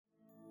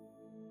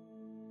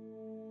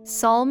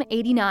Psalm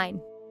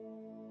 89.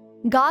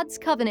 God's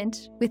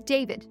covenant with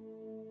David.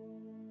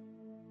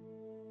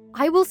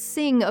 I will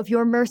sing of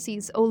your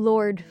mercies, O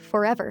Lord,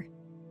 forever.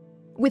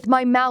 With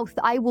my mouth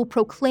I will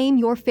proclaim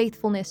your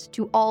faithfulness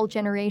to all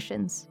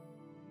generations.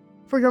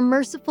 For your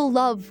merciful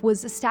love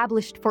was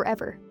established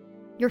forever.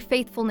 Your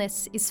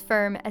faithfulness is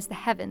firm as the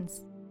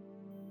heavens.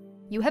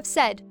 You have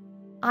said,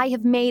 I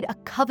have made a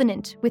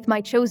covenant with my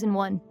chosen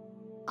one.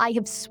 I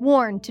have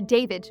sworn to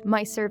David,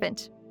 my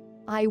servant.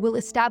 I will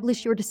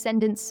establish your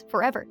descendants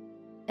forever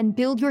and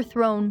build your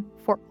throne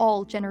for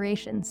all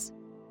generations.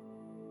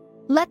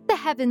 Let the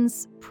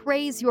heavens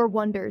praise your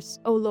wonders,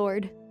 O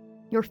Lord,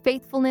 your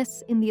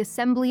faithfulness in the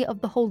assembly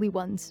of the holy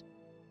ones.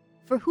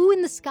 For who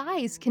in the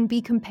skies can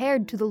be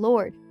compared to the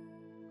Lord?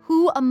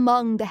 Who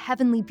among the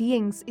heavenly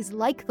beings is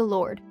like the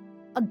Lord,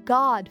 a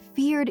God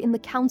feared in the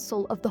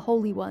council of the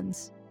holy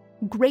ones,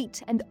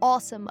 great and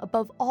awesome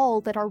above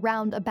all that are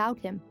round about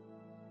him?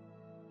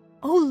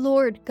 O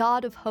Lord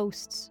God of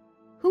hosts,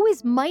 who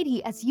is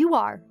mighty as you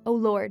are, O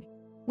Lord,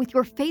 with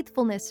your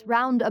faithfulness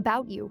round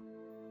about you?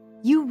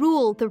 You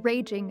rule the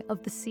raging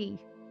of the sea.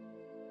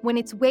 When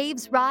its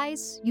waves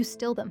rise, you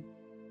still them.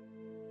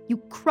 You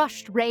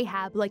crushed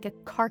Rahab like a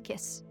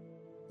carcass.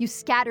 You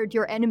scattered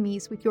your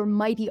enemies with your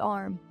mighty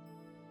arm.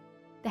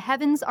 The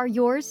heavens are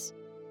yours,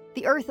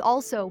 the earth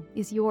also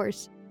is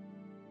yours.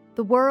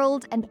 The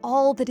world and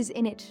all that is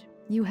in it,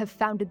 you have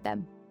founded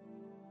them.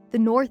 The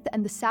north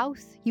and the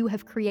south, you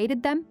have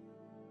created them.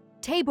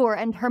 Tabor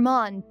and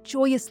Hermon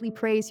joyously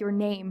praise your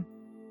name.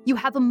 You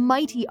have a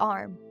mighty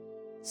arm.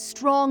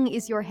 Strong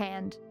is your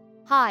hand,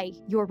 high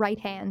your right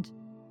hand.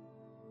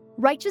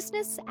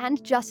 Righteousness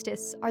and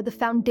justice are the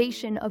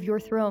foundation of your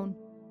throne.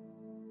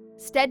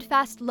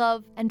 Steadfast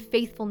love and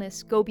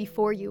faithfulness go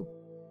before you.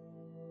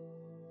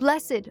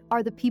 Blessed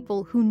are the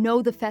people who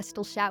know the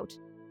festal shout,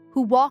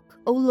 who walk,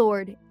 O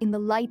Lord, in the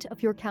light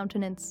of your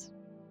countenance,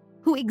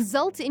 who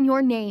exult in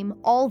your name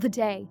all the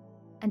day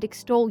and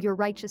extol your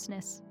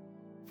righteousness.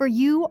 For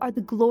you are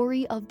the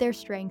glory of their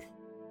strength.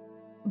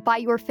 By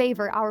your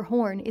favor our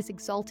horn is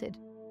exalted.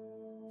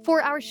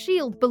 For our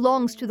shield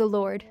belongs to the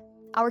Lord,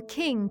 our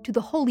King to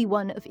the Holy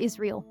One of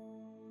Israel.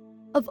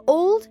 Of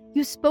old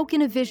you spoke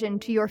in a vision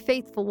to your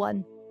faithful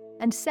one,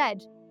 and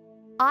said,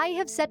 I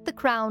have set the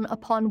crown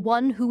upon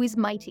one who is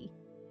mighty.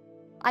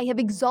 I have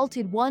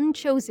exalted one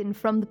chosen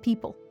from the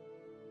people.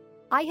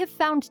 I have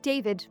found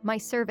David, my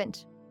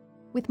servant.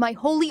 With my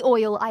holy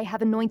oil I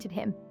have anointed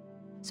him,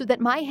 so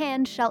that my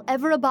hand shall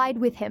ever abide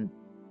with him.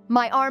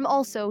 My arm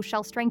also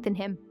shall strengthen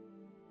him.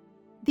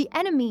 The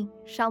enemy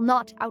shall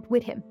not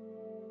outwit him.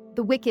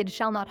 The wicked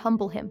shall not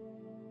humble him.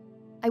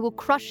 I will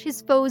crush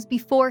his foes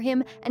before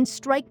him and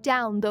strike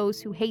down those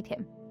who hate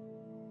him.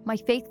 My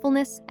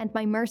faithfulness and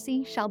my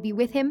mercy shall be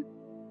with him,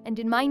 and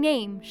in my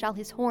name shall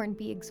his horn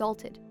be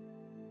exalted.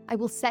 I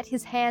will set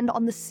his hand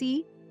on the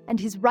sea and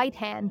his right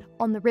hand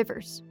on the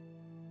rivers.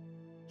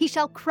 He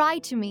shall cry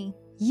to me,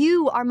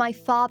 You are my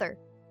Father,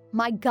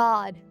 my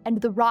God, and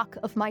the rock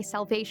of my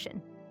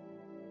salvation.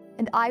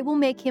 And I will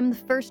make him the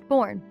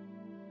firstborn,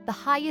 the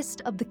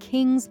highest of the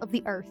kings of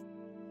the earth.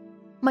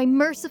 My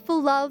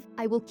merciful love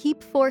I will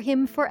keep for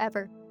him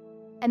forever,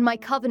 and my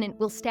covenant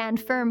will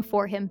stand firm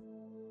for him.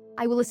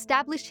 I will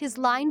establish his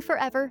line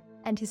forever,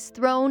 and his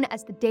throne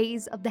as the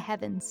days of the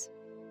heavens.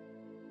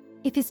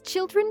 If his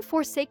children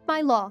forsake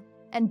my law,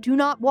 and do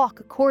not walk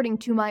according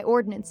to my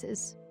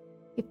ordinances,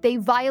 if they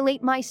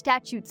violate my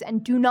statutes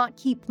and do not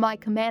keep my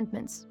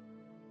commandments,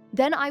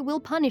 then I will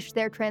punish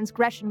their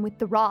transgression with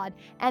the rod,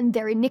 and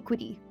their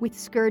iniquity with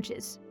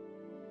scourges.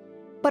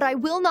 But I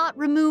will not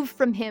remove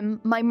from him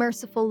my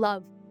merciful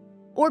love,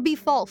 or be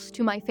false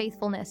to my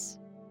faithfulness.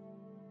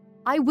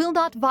 I will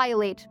not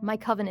violate my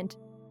covenant,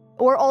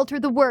 or alter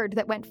the word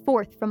that went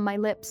forth from my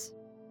lips.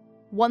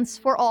 Once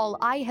for all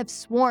I have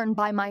sworn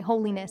by my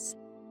holiness,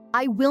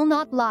 I will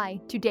not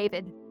lie to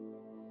David.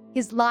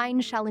 His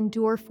line shall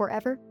endure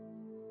forever,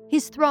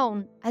 his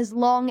throne as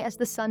long as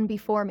the sun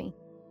before me.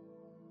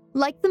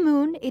 Like the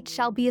moon, it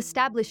shall be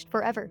established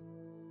forever.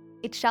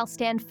 It shall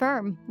stand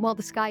firm while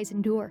the skies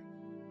endure.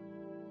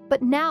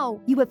 But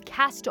now you have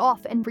cast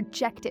off and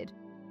rejected.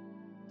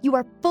 You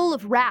are full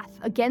of wrath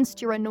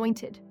against your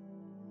anointed.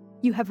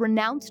 You have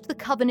renounced the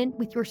covenant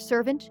with your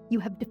servant. You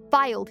have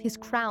defiled his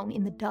crown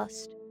in the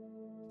dust.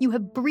 You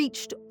have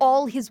breached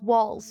all his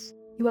walls.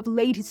 You have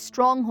laid his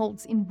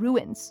strongholds in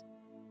ruins.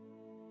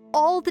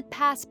 All that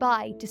pass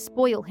by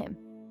despoil him.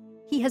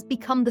 He has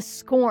become the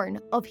scorn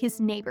of his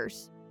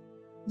neighbors.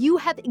 You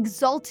have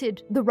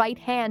exalted the right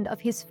hand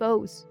of his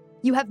foes.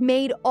 You have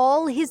made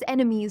all his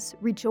enemies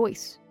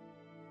rejoice.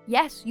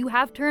 Yes, you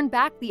have turned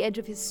back the edge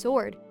of his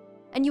sword,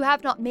 and you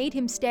have not made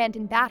him stand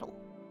in battle.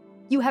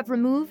 You have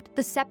removed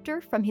the scepter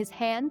from his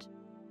hand,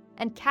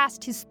 and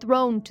cast his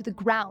throne to the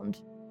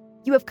ground.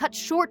 You have cut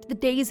short the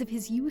days of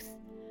his youth.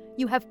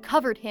 You have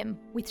covered him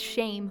with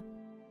shame.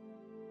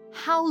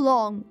 How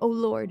long, O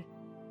Lord,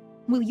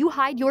 will you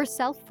hide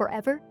yourself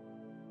forever?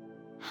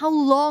 How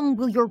long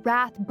will your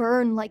wrath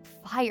burn like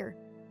fire?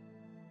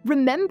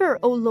 Remember,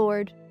 O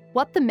Lord,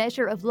 what the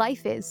measure of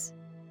life is.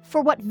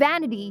 For what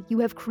vanity you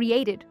have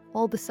created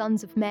all the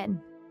sons of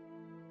men.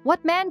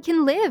 What man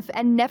can live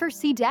and never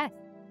see death?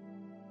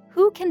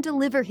 Who can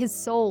deliver his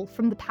soul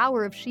from the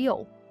power of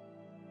Sheol?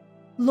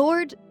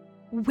 Lord,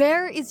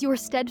 where is your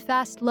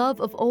steadfast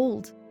love of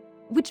old,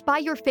 which by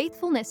your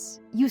faithfulness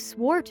you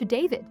swore to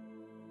David?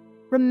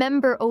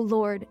 Remember, O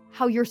Lord,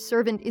 how your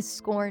servant is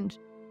scorned,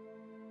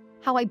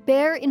 how I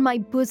bear in my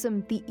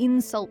bosom the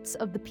insults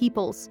of the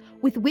peoples,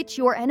 with which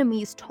your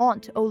enemies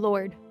taunt, O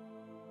Lord,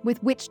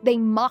 with which they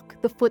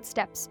mock the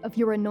footsteps of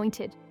your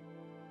anointed.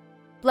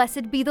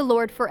 Blessed be the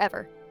Lord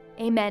forever.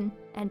 Amen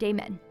and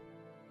amen.